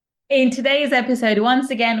In today's episode,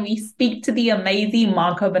 once again, we speak to the amazing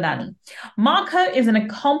Marco Bonanni. Marco is an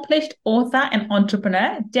accomplished author and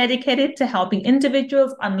entrepreneur dedicated to helping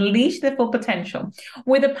individuals unleash their full potential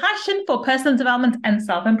with a passion for personal development and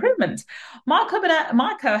self-improvement.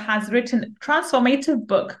 Marco has written a transformative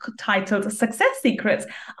book titled Success Secrets,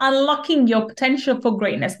 Unlocking Your Potential for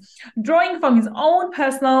Greatness, drawing from his own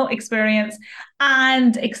personal experience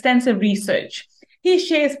and extensive research. He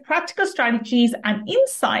shares practical strategies and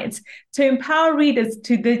insights to empower readers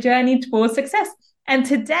to the journey towards success. And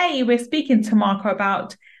today we're speaking to Marco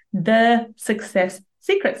about the success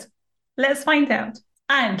secrets. Let's find out.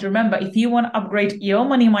 And remember, if you want to upgrade your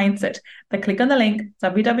money mindset, then click on the link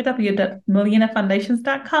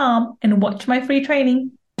www.millionairefoundations.com and watch my free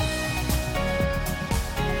training.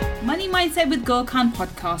 Money Mindset with Gull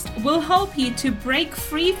podcast will help you to break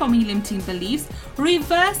free from your limiting beliefs,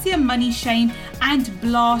 reverse your money shame, and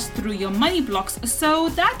blast through your money blocks so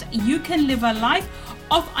that you can live a life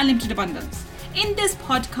of unlimited abundance. In this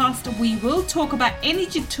podcast, we will talk about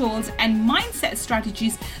energy tools and mindset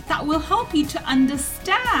strategies that will help you to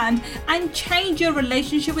understand and change your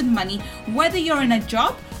relationship with money, whether you're in a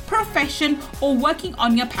job, profession, or working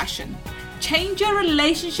on your passion. Change your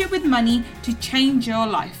relationship with money to change your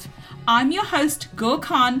life. I'm your host, Gull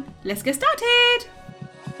Khan. Let's get started.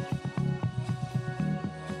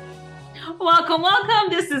 Welcome.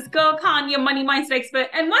 This is Gull Khan, your money mindset expert.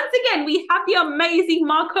 And once again, we have the amazing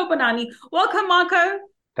Marco Bonanni. Welcome, Marco.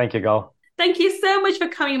 Thank you, Gull. Thank you so much for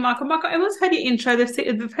coming, Marco. Marco, everyone's heard your intro.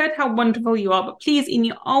 They've heard how wonderful you are. But please, in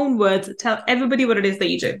your own words, tell everybody what it is that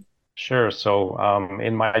you do. Sure. So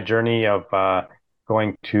in my journey of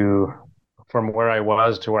going from where I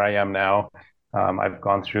was to where I am now, I've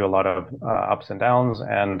gone through a lot of ups and downs,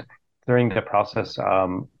 and during the process,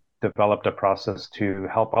 developed a process to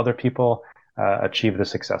help other people achieve the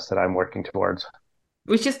success that I'm working towards.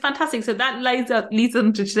 Which is fantastic. So that leads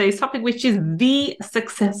on to today's topic, which is the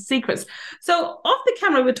success secrets. So off the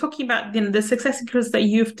camera, we're talking about the success secrets that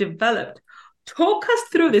you've developed. Talk us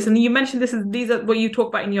through this. And you mentioned these are what you talk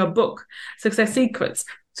about in your book, Success Secrets.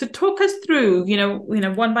 So talk us through,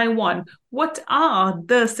 one by one, what are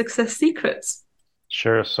the success secrets?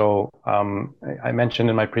 Sure. So I mentioned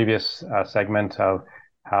in my previous segment of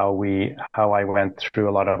how I went through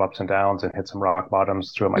a lot of ups and downs and hit some rock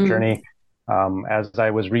bottoms through my journey. As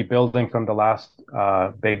I was rebuilding from the last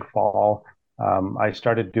big fall, I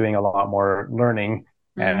started doing a lot more learning.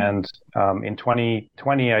 And in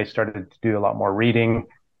 2020, I started to do a lot more reading.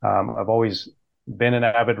 I've always been an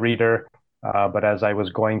avid reader. But as I was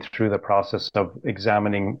going through the process of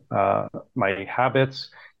examining my habits,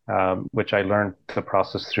 which I learned the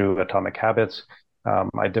process through Atomic Habits,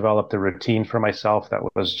 I developed a routine for myself that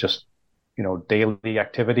was just, daily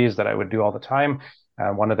activities that I would do all the time.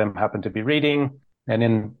 One of them happened to be reading. And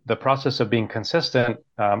in the process of being consistent,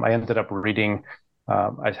 I ended up reading.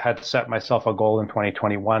 I had set myself a goal in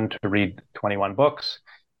 2021 to read 21 books.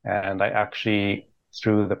 And I actually,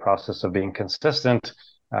 through the process of being consistent,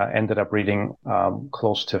 ended up reading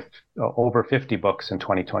close to over 50 books in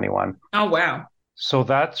 2021. Oh, wow. So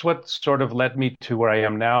that's what sort of led me to where I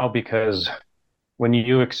am now, because when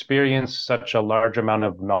you experience such a large amount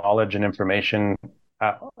of knowledge and information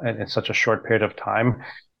in such a short period of time,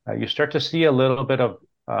 you start to see a little bit of,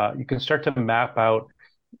 you can start to map out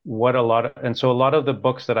so a lot of the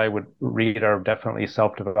books that I would read are definitely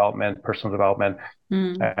self-development, personal development,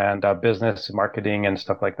 and business marketing and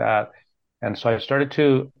stuff like that. And so I started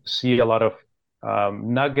to see a lot of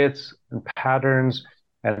nuggets and patterns.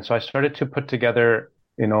 And so I started to put together,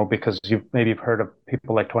 because you've maybe heard of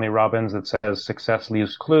people like Tony Robbins that says success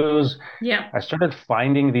leaves clues. Yeah. I started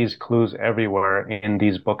finding these clues everywhere in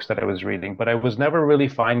these books that I was reading, but I was never really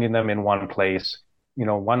finding them in one place.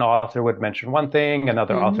 One author would mention one thing,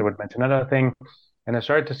 another author would mention another thing. And I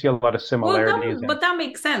started to see a lot of similarities. But that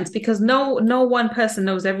makes sense, because no one person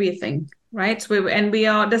knows everything, right?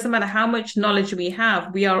 Doesn't matter how much knowledge we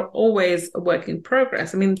have, we are always a work in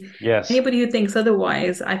progress. I mean, yes. Anybody who thinks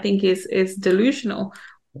otherwise, I think is delusional.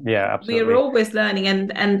 Yeah, absolutely. We are always learning,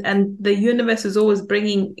 and the universe is always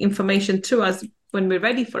bringing information to us when we're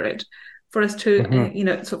ready for it, for us to,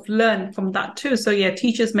 sort of learn from that too. So yeah,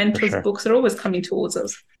 teachers, mentors, books are always coming towards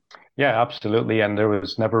us. Yeah, absolutely. And there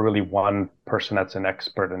was never really one person that's an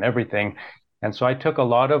expert in everything. And so I took a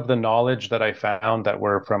lot of the knowledge that I found that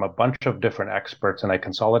were from a bunch of different experts, and I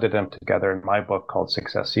consolidated them together in my book called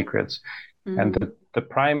Success Secrets. And the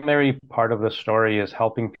primary part of the story is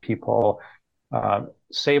helping people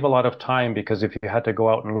save a lot of time, because if you had to go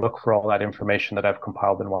out and look for all that information that I've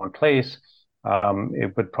compiled in one place,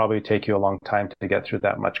 it would probably take you a long time to get through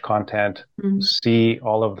that much content, see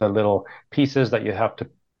all of the little pieces that you have to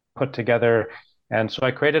put together. And so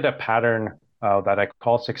I created a pattern that I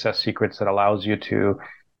call Success Secrets that allows you to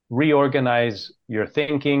reorganize your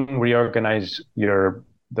thinking, reorganize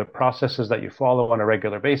the processes that you follow on a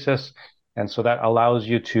regular basis. And so that allows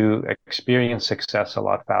you to experience success a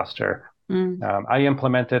lot faster. I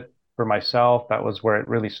implemented for myself. That was where it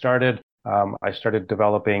really started. I started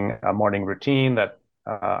developing a morning routine that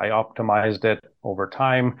I optimized it over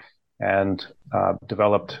time and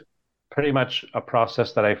developed pretty much a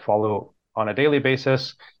process that I follow on a daily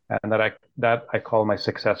basis, and that I call my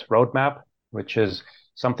success roadmap, which is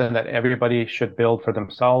something that everybody should build for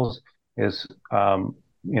themselves. Is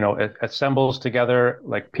it assembles together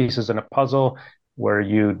like pieces in a puzzle, where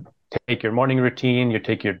you take your morning routine, you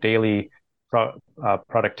take your daily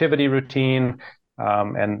productivity routine,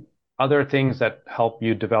 and other things that help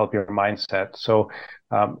you develop your mindset. So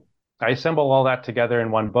I assemble all that together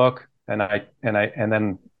in one book, and I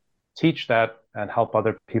then teach that and help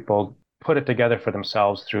other people put it together for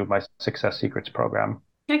themselves through my Success Secrets program.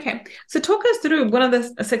 Okay, so talk us through one of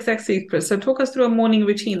the Success Secrets. So talk us through a morning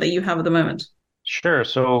routine that you have at the moment. Sure.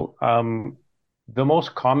 So the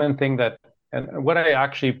most common thing and what I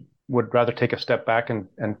actually would rather take a step back and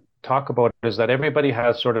talk about is that everybody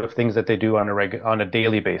has sort of things that they do on a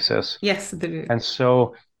daily basis. Yes, they do. And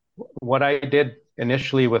so what I did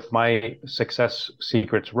initially with my Success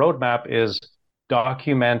Secrets roadmap is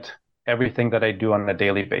document everything that I do on a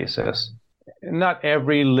daily basis. Not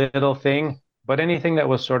every little thing, but anything that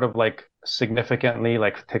was sort of like significantly,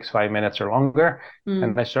 like takes 5 minutes or longer.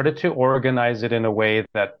 And I started to organize it in a way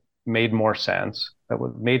that made more sense,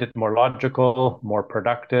 made it more logical, more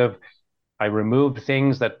productive. I removed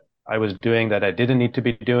things that I was doing that I didn't need to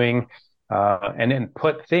be doing, and then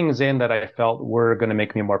put things in that I felt were going to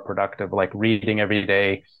make me more productive, like reading every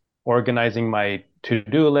day, organizing my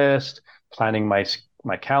to-do list, planning my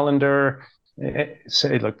calendar,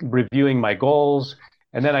 reviewing my goals.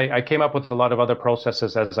 And then I came up with a lot of other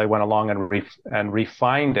processes as I went along and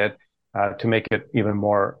refined it to make it even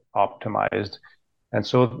more optimized. And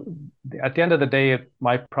so at the end of the day,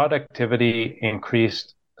 my productivity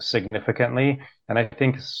increased significantly. And I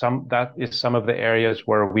think that is some of the areas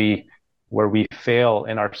where we fail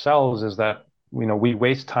in ourselves, is that, we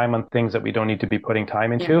waste time on things that we don't need to be putting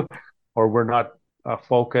time into, or we're not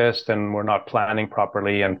focused and we're not planning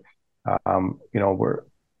properly. And,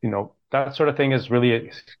 that sort of thing is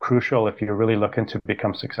really crucial if you're really looking to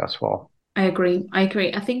become successful. I agree. I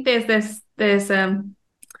think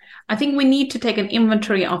I think we need to take an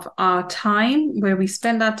inventory of our time, where we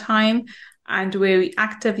spend our time and where we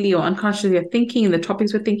actively or unconsciously are thinking, the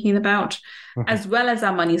topics we're thinking about, as well as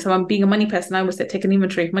our money. So I'm being a money person, I would say take an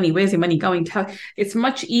inventory of money. Where's your money going? It's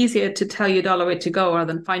much easier to tell your dollar where to go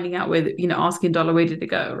rather than finding out where, asking dollar where did it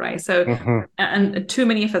go, right? So, and too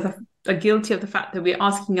many of us are guilty of the fact that we're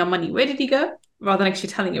asking our money, where did he go? Rather than actually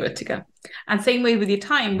telling you where to go. And same way with your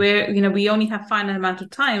time, where, we only have finite amount of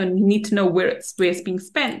time and we need to know where it's being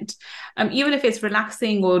spent. Even if it's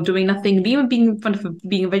relaxing or doing nothing, even being in front of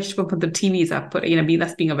being a vegetable for the TVs, I put,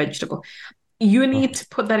 that's being a vegetable. You need to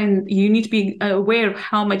put that in, you need to be aware of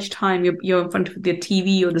how much time you're in front of the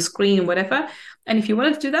TV or the screen or whatever. And if you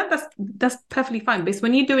wanted to do that, that's perfectly fine. But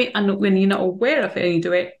when you do it and when you're not aware of it and you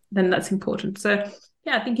do it, then that's important. So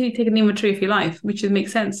yeah, I think you need to take an inventory of your life, which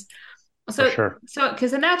makes sense. So, sure.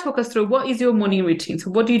 Because now talk us through, what is your morning routine?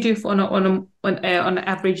 So what do you do on an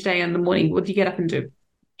average day in the morning? What do you get up and do?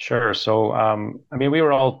 Sure. So, we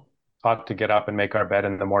were all taught to get up and make our bed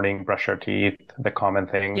in the morning, brush our teeth, the common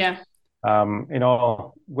things. Yeah.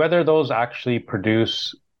 Whether those actually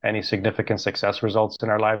produce any significant success results in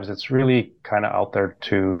our lives, it's really kind of out there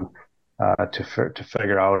to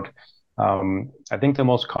figure out. I think the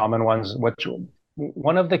most common ones,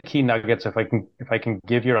 one of the key nuggets, if I can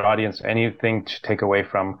give your audience anything to take away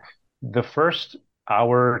from, the first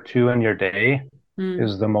hour or two in your day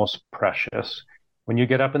is the most precious. When you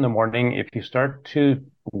get up in the morning, if you start to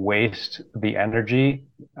waste the energy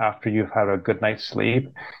after you've had a good night's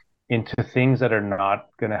sleep into things that are not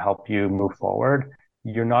going to help you move forward,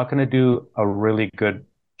 you're not going to do a really good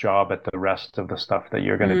job at the rest of the stuff that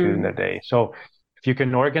you're going to do in the day. So if you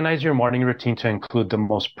can organize your morning routine to include the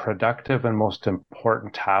most productive and most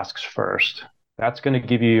important tasks first, that's going to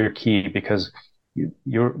give you your key, because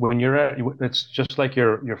it's just like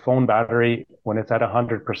your phone battery. When it's at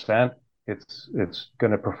 100%, it's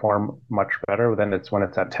going to perform much better than when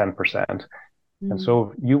it's at 10%. And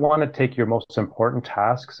so you want to take your most important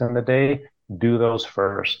tasks in the day, do those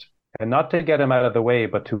first, and not to get them out of the way,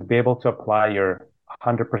 but to be able to apply your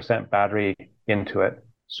 100% battery into it,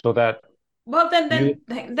 so that Well, You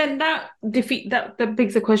then that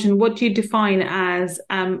begs the question: what do you define as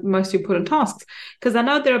most important tasks? Because I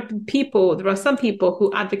know there are some people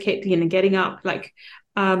who advocate, getting up. Like,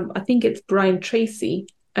 I think it's Brian Tracy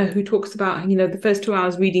who talks about, the first 2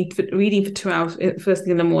 hours reading for 2 hours first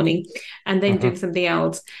thing in the morning, and then doing Mhm, something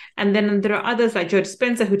else. And then there are others like Joe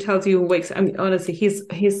Dispenza who tells you wakes. I mean, honestly,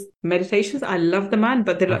 his meditations, I love the man,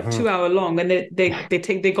 but they're like mhm. 2 hour long, and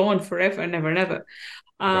they go on forever and never and ever.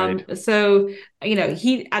 Right. So,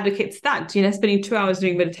 he advocates that, spending 2 hours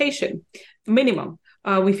doing meditation minimum.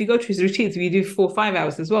 If you go to his retreats, we do 4 or 5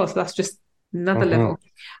 hours as well. So that's just another Mhm, level.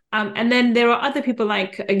 And then there are other people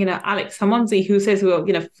like, Alex Hamonzi, who says, well,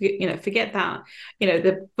 forget that.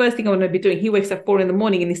 The first thing I want to be doing, he wakes up 4 in the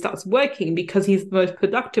morning and he starts working because he's the most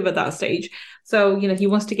productive at that stage. So, he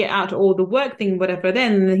wants to get out all the work thing, whatever.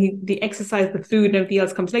 Then the exercise, the food, and everything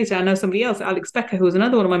else comes later. I know somebody else, Alex Becker, who's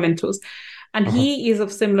another one of my mentors. And mhm. he is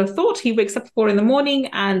of similar thought. He wakes up 4 in the morning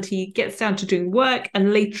and he gets down to doing work.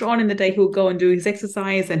 And later on in the day, he'll go and do his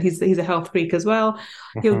exercise. And he's a health freak as well.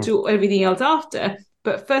 He'll Mhm. do everything else after.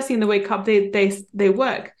 But first thing they wake up, they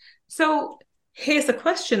work. So here's a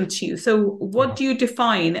question to you. So what Mhm. do you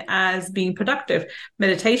define as being productive?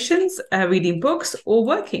 Meditations, reading books, or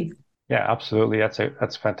working? Yeah, absolutely. That's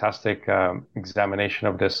a fantastic examination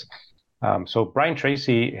of this. So Brian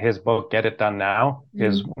Tracy, his book "Get It Done Now"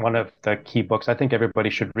 is Mm. one of the key books. I think everybody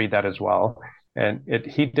should read that as well. And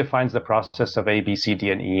he defines the process of A, B, C,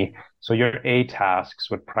 D, and E. So your A tasks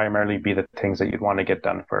would primarily be the things that you'd want to get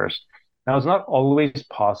done first. Now, it's not always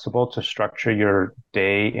possible to structure your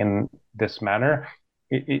day in this manner.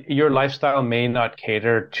 Your lifestyle may not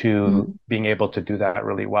cater to Mm. being able to do that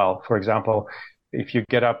really well. For example, if you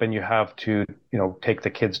get up and you have to, take the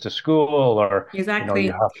kids to school, or, you Exactly.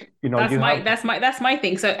 have, you have, That's my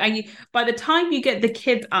thing. So by the time you get the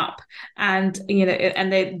kids up and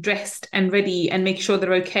and they're dressed and ready and make sure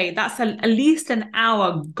they're okay, that's at least an hour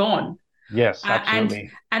gone. yes, Uh, and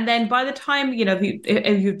absolutely. and then by the time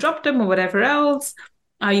if you've dropped them or whatever else,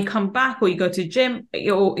 you come back or you go to gym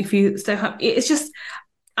or if you stay home, it's just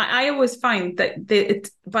I always find that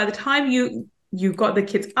by the time you got the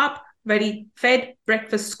kids up, ready, fed,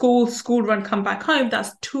 breakfast, school run, come back home,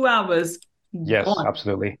 that's 2 hours Yes, gone.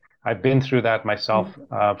 absolutely. I've been through that myself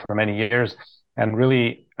for many years, and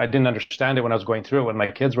really, I didn't understand it when I was going through it when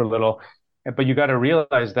my kids were little. But you got to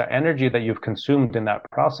realize the energy that you've consumed in that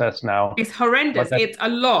process now, It's horrendous. but that, It's a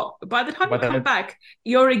lot. By the time you but come that back, I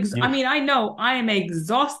you've mean, I know I am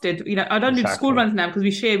exhausted. I don't do the school exactly. runs now because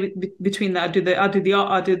we share between that. I'll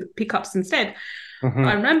do the pickups instead. I Hmm.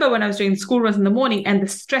 remember when I was doing school runs in the morning and the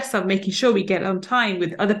stress of making sure we get on time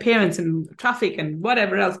with other parents and traffic and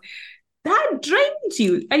whatever else. That drains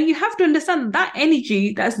you. And you have to understand that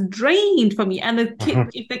energy that's drained from you. And Hmm.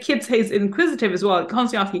 if the kid is inquisitive as well,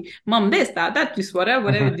 constantly asking, Mom, this, that, just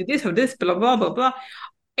whatever, Hmm. do this or this, blah, blah, blah, blah.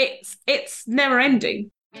 It's never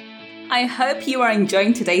ending. I hope you are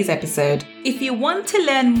enjoying today's episode. If you want to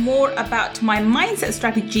learn more about my mindset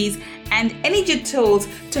strategies and energy tools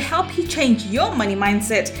to help you change your money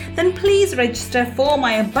mindset, then please register for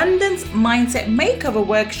my Abundance Mindset Makeover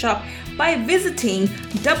Workshop by visiting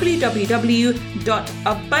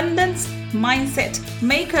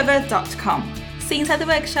www.abundancemindsetmakeover.com. See you inside the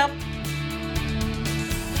workshop.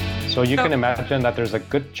 So you can So, imagine that there's a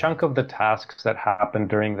good chunk of the tasks that happen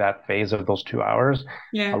during that phase of those 2 hours. A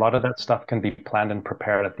yeah. lot of that stuff can be planned and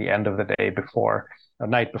prepared at the end of the day before, the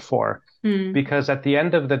night before, Mm, because at the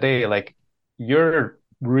end of the day, like you're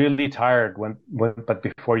really tired but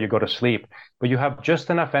before you go to sleep, but you have just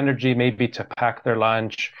enough energy maybe to pack their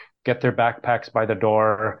lunch, get their backpacks by the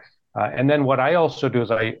door. And then what I also do is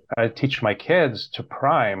I teach my kids to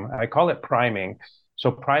prime. I call it priming. So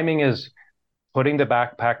priming is putting the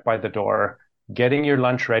backpack by the door, getting your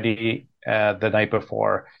lunch ready the night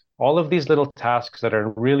before. All of these little tasks that are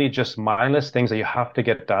really just mindless things that you have to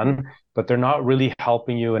get done, but they're not really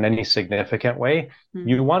helping you in any significant way. mm,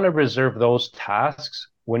 You want to reserve those tasks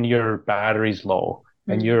when your battery's low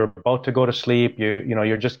and mm, you're about to go to sleep.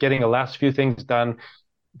 You're just getting the last few things done,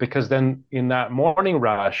 because then in that morning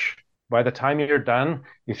rush, by the time you're done,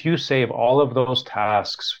 if you save all of those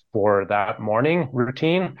tasks for that morning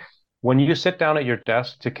routine, when you sit down at your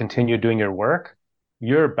desk to continue doing your work,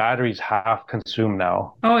 your battery's half consumed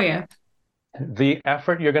now. oh, yeah. The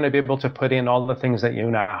effort you're going to be able to put in, all the things that you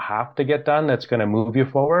now have to get done that's going to move you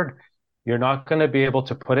forward, you're not going to be able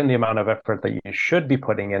to put in the amount of effort that you should be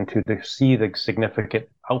putting into to see the significant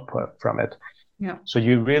output from it. Yeah. So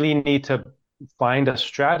you really need to find a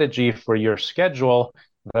strategy for your schedule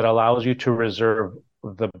that allows you to reserve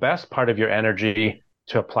the best part of your energy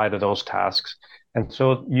to apply to those tasks. And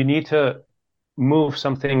so you need to move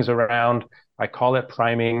some things around. I call it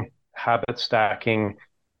priming, habit stacking,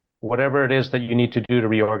 whatever it is that you need to do to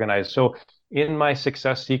reorganize. So in my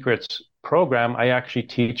Success Secrets program, I actually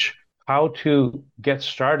teach how to get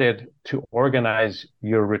started to organize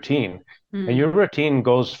your routine. And your routine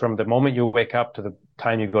goes from the moment you wake up to the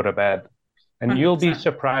time you go to bed. And you'll be 100%.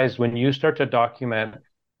 surprised when you start to document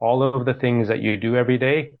all of the things that you do every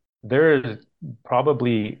day. There's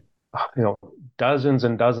probably, dozens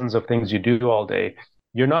and dozens of things you do all day.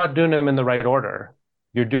 You're not doing them in the right order.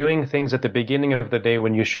 You're doing things at the beginning of the day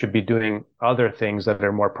when you should be doing other things that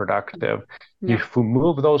are more productive. Yeah. You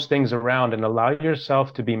move those things around and allow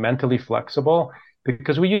yourself to be mentally flexible,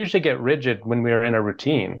 because we usually get rigid when we're in a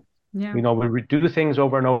routine. Yeah. We do things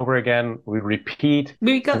over and over again. We repeat.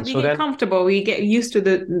 We get comfortable. We get used to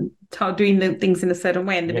doing the things in a certain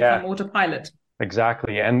way, and they become autopilot.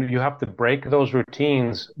 Exactly. And you have to break those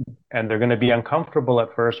routines, and they're going to be uncomfortable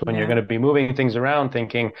at first when you're going to be moving things around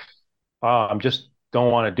thinking, I'm just don't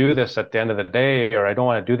want to do this at the end of the day, or I don't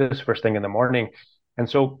want to do this first thing in the morning. And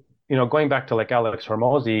so, going back to like Alex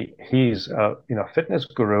Hormozi, he's a fitness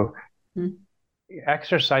guru. Mm-hmm.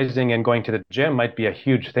 Exercising and going to the gym might be a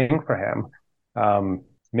huge thing for him.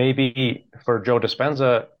 Maybe for Joe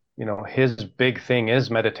Dispenza, his big thing is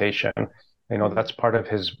meditation. That's part of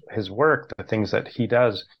his work, the things that he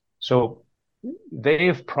does. So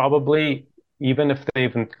they've probably, even if they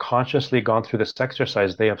haven't consciously gone through this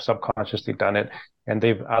exercise, they have subconsciously done it, and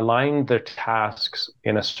they've aligned their tasks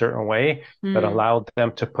in a certain way that allowed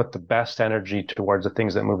them to put the best energy towards the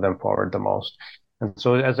things that move them forward the most. And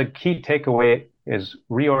so as a key takeaway is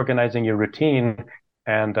reorganizing your routine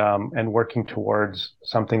and working towards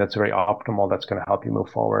something that's very optimal that's going to help you move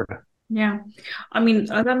forward. Yeah. I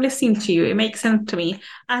mean, as I'm listening to you, it makes sense to me.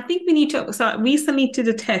 I think we need to, so I recently did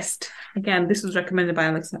a test. Again, this was recommended by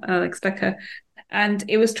Alex Becker, and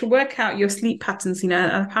it was to work out your sleep patterns.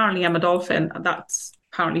 Apparently I'm a dolphin. That's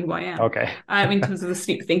apparently who I am. Okay. In terms of the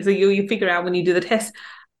sleep thing. So you figure out when you do the test.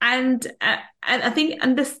 And I think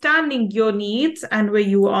understanding your needs and where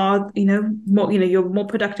you are, more, you're more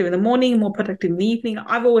productive in the morning, more productive in the evening.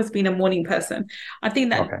 I've always been a morning person. I think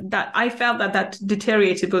that I felt that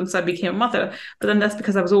deteriorated once I became a mother, but then that's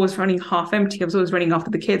because I was always running half empty. I was always running after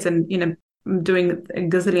the kids and, doing a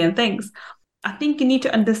gazillion things. I think you need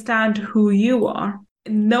to understand who you are.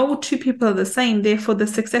 No two people are the same. Therefore, the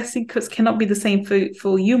success secrets cannot be the same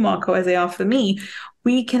for you, Marco, as they are for me.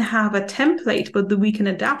 We can have a template, but we can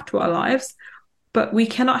adapt to our lives, but we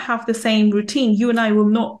cannot have the same routine. You and I will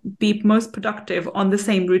not be most productive on the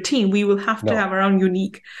same routine. We will have to have our own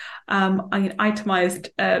unique, itemized,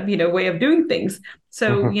 way of doing things.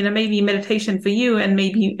 So, maybe meditation for you, and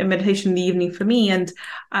maybe a meditation in the evening for me, and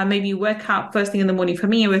maybe workout first thing in the morning for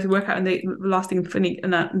me, and workout in the last thing in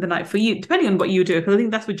the night for you, depending on what you do. Because I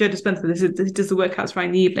think that's what Joe Dispenza does the workouts right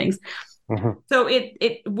in the evenings. So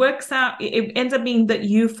it works out, it ends up being that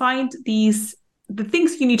you find the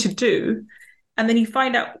things you need to do, and then you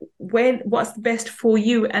find out what's the best for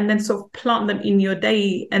you, and then sort of plant them in your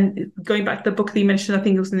day. And going back to the book that you mentioned, I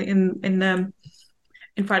think it was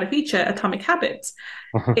in Friday Feature, Atomic Habits.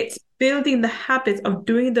 It's building the habits of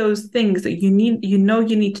doing those things that you need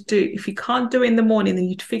to do. If you can't do it in the morning, then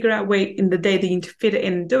you need to figure out a way in the day that you need to fit it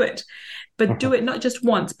in and do it. But do it not just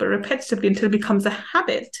once, but repetitively until it becomes a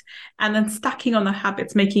habit, and then stacking on the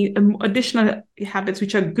habits, making additional habits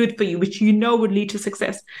which are good for you, which would lead to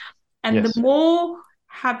success. And the more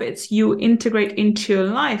habits you integrate into your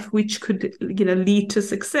life, which could lead to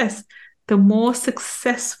success, the more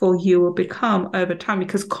successful you will become over time,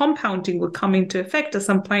 because compounding will come into effect at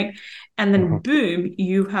some point, and then boom,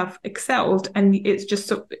 you have excelled. And it's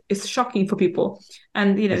just it's shocking for people.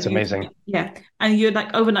 And it's amazing. And you're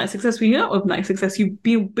like overnight success. Well, you're not overnight success. You've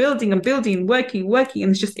been building and building, working,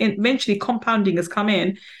 and it's just eventually compounding has come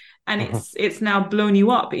in, and it's now blown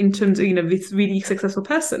you up in terms of this really successful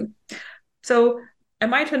person. So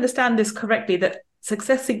am I to understand this correctly, that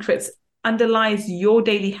Success Secrets underlies your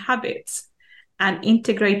daily habits and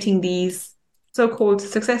integrating these so-called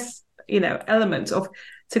success, elements of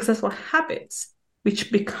successful habits,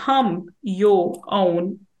 which become your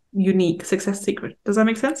own unique success secret? Does that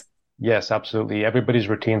make sense? Yes, absolutely. Everybody's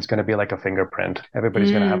routine is going to be like a fingerprint.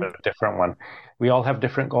 Everybody's going to have a different one. We all have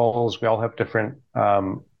different goals. We all have different,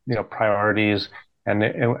 priorities, and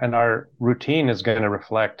our routine is going to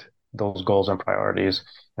reflect those goals and priorities.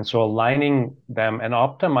 And so aligning them and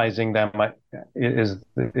optimizing them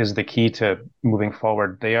is the key to moving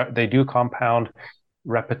forward. They do compound.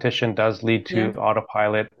 Repetition does lead to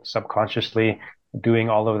autopilot, subconsciously doing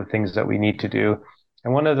all of the things that we need to do.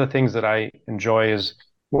 And one of the things that I enjoy is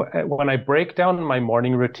when I break down my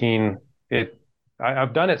morning routine,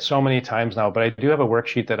 I've done it so many times now, but I do have a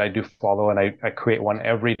worksheet that I do follow, and I create one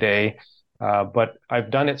every day. But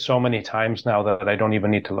I've done it so many times now that I don't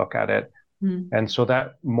even need to look at it. Mm. And so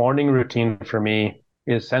that morning routine for me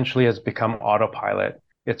essentially has become autopilot.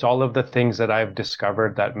 It's all of the things that I've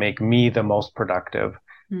discovered that make me the most productive.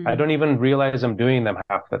 I Mm. don't even realize I'm doing them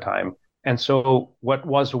half the time. And so what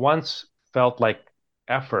was once felt like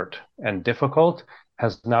effort and difficult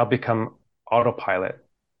has now become autopilot.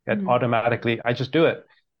 It Mm. automatically, I just do it.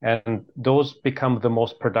 And those become the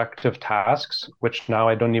most productive tasks, which now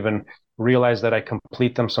I don't even realize that I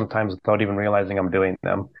complete them sometimes without even realizing I'm doing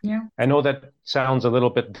them. Yeah. I know that sounds a little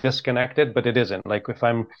bit disconnected, but it isn't. Like if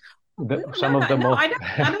I'm No, some no, of no, the no. most,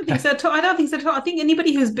 I don't think so at all. I don't think so at all. I think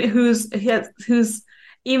anybody who's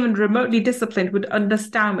even remotely disciplined would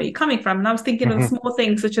understand where you're coming from. And I was thinking of Mhm, small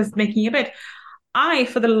things such as making a bed. I,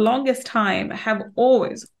 for the longest time, have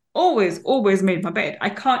always made my bed. I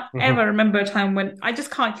can't mhm, ever remember a time when I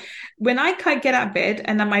just can't. When I can't get out of bed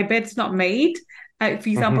and then my bed's not made. For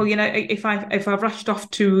example, mhm, if I've rushed off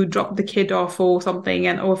to drop the kid off or something,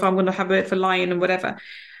 and or if I'm going to have it for lying and whatever,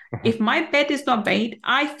 mhm, if my bed is not made,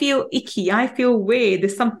 I feel icky. I feel weird.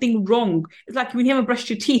 There's something wrong. It's like when you haven't brushed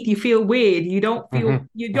your teeth, you feel weird. mhm,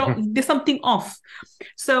 mhm, There's something off.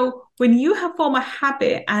 So when you have formed a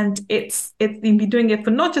habit and it's you've been doing it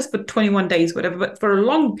for not just for 21 days, whatever, but for a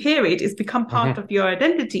long period, it's become part mhm, of your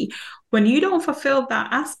identity. When you don't fulfill that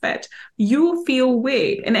aspect, you feel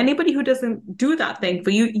weird. And anybody who doesn't do that thing for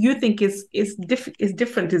you, you think is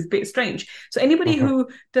different, is a bit strange. So anybody mhm. who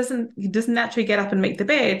doesn't naturally get up and make the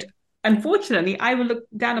bed, unfortunately, I will look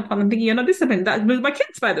down upon them thinking you're not disciplined. That was my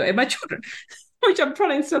kids, by the way, my children, which I'm trying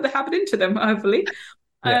to instill the habit into them, hopefully.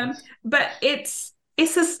 Yes. But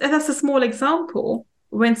that's a small example.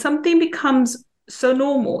 When something becomes so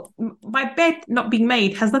normal, my bed not being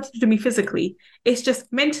made has nothing to do with me physically. It's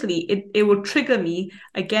just mentally, it will trigger me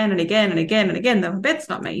again and again and again and again that my bed's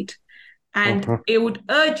not made. And Mhm. it would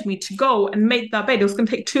urge me to go and make that bed. It was going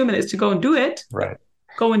to take 2 minutes to go and do it, but Right.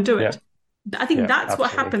 go and do Yeah. it. I think Yeah. that's what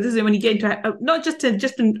Absolutely. happens, isn't it? When you get into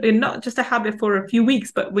not just a habit for a few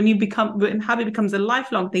weeks, but when habit becomes a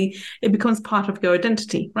lifelong thing, it becomes part of your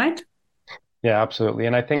identity, right? Yeah. Absolutely.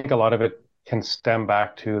 And I think a lot of it can stem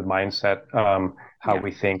back to mindset, how Yeah.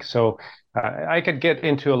 we think. So I could get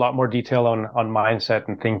into a lot more detail on mindset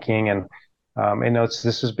and thinking, and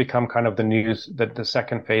this has become kind of the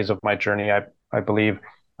second phase of my journey. I believe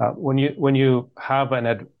when you have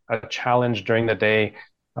a challenge during the day,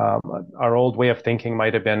 um, our old way of thinking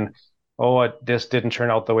might have been, oh, this didn't turn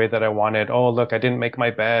out the way that I wanted. Oh, look, I didn't make my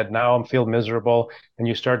bed. Now I'm feel miserable, and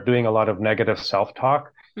you start doing a lot of negative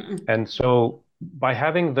self-talk. Mm-mm. And so by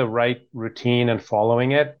having the right routine and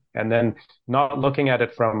following it, and then not looking at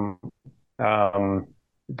it from um,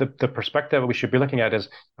 the perspective we should be looking at is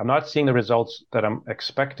I'm not seeing the results that I'm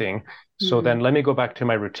expecting. So then Mm. let me go back to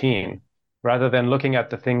my routine rather than looking at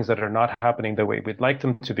the things that are not happening the way we'd like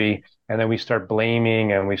them to be. And then we start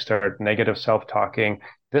blaming and we start negative self-talking.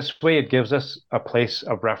 This way, it gives us a place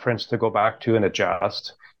of reference to go back to and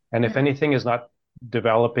adjust. And if Yeah. anything is not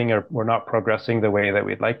developing or we're not progressing the way that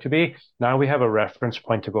we'd like to be, now we have a reference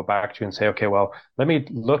point to go back to and say, okay, well, let me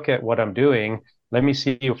look at what I'm doing. Let me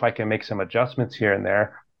see if I can make some adjustments here and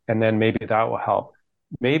there, and then maybe that will help.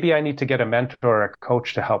 Maybe I need to get a mentor or a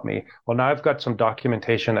coach to help me. Well, now I've got some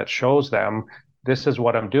documentation that shows them this is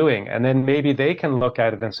what I'm doing. And then maybe they can look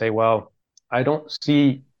at it and say, well, I don't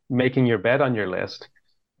see making your bed on your list.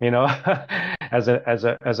 You know, as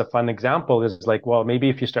a fun example is like, well, maybe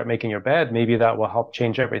if you start making your bed, maybe that will help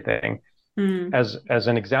change everything Mm. as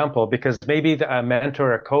an example, because maybe a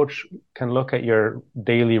mentor or a coach can look at your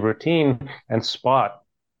daily routine and spot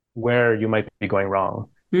where you might be going wrong.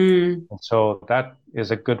 Mm. And so that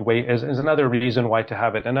is a good way, is another reason why to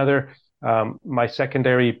have it. My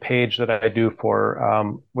secondary page that I do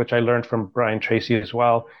for, which I learned from Brian Tracy as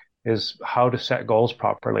well, is how to set goals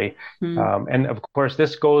properly. Mm. And of course,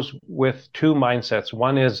 this goes with two mindsets.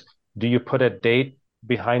 One is, do you put a date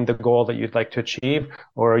behind the goal that you'd like to achieve,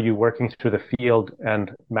 or are you working through the field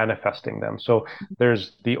and manifesting them? So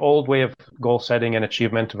there's the old way of goal setting and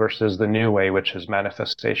achievement versus the new way, which is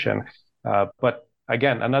manifestation. But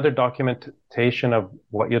again, another documentation of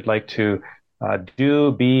what you'd like to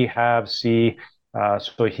do, be, have, see.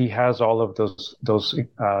 So he has all of those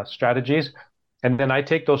strategies, and then I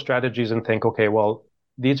take those strategies and think, okay, well,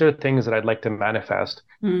 these are things that I'd like to manifest.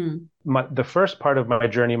 Mm. The first part of my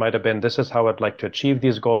journey might have been, this is how I'd like to achieve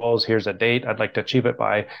these goals. Here's a date I'd like to achieve it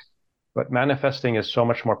by. But manifesting is so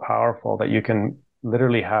much more powerful that you can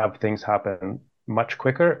literally have things happen much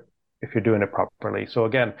quicker if you're doing it properly. So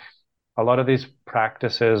again, a lot of these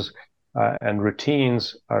practices and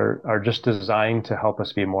routines are just designed to help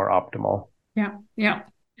us be more optimal. Yeah.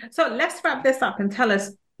 So let's wrap this up and tell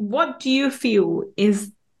us, what do you feel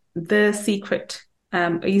is the secret?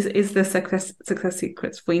 Is the success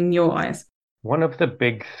secrets in your eyes? One of the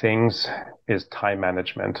big things is time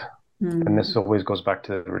management. And this always goes back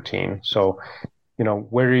to the routine. So,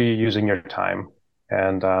 where are you using your time?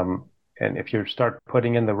 And if you start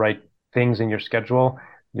putting in the right things in your schedule,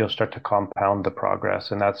 you'll start to compound the progress.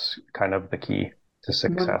 And that's kind of the key to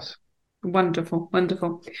success. Wonderful.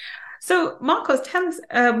 So, Marcos, tell us,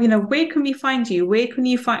 where can we find you?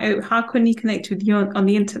 How can we connect with you on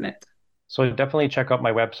the internet? So definitely check out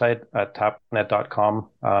my website at tapnet.com.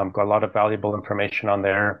 Got a lot of valuable information on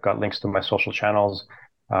there. Got links to my social channels.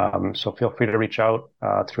 So feel free to reach out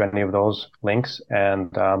through any of those links. And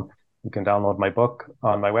you can download my book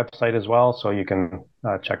on my website as well. So you can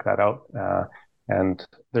check that out. And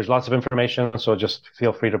there's lots of information. So just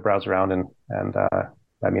feel free to browse around and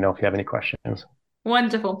let me know if you have any questions.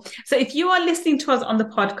 Wonderful. So if you are listening to us on the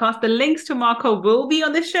podcast, the links to Marco will be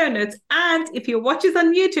on the show notes. And if you watch us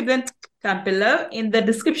on YouTube, then down below in the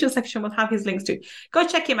description section, we'll have his links too. Go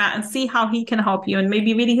check him out and see how he can help you. And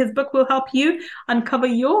maybe reading his book will help you uncover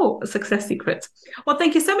your success secrets. Well,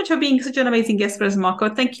 thank you so much for being such an amazing guest for us, Marco.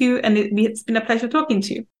 Thank you. And it's been a pleasure talking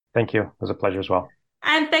to you. Thank you. It was a pleasure as well.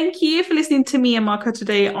 And thank you for listening to me and Marco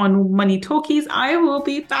today on Money Talkies. I will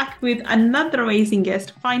be back with another amazing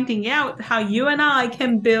guest, finding out how you and I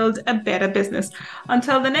can build a better business.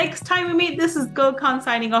 Until the next time we meet, this is Gull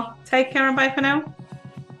signing off. Take care and bye for now.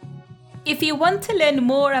 If you want to learn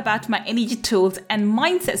more about my energy tools and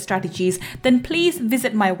mindset strategies, then please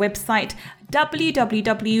visit my website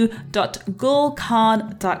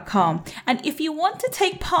www.gullkhan.com. And if you want to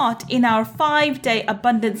take part in our 5-day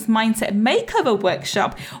abundance mindset makeover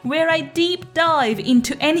workshop, where I deep dive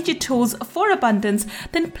into energy tools for abundance,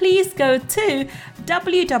 then please go to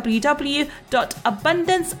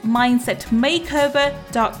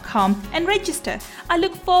www.abundancemindsetmakeover.com and register. I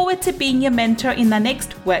look forward to being your mentor in the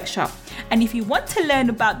next workshop. And if you want to learn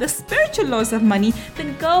about the spiritual laws of money,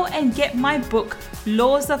 then go and get my book,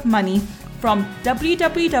 Laws of Money, from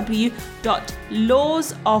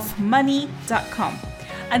www.lawsofmoney.com.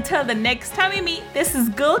 Until the next time we meet, this is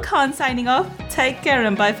Gull Khan signing off. Take care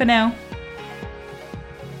and bye for now.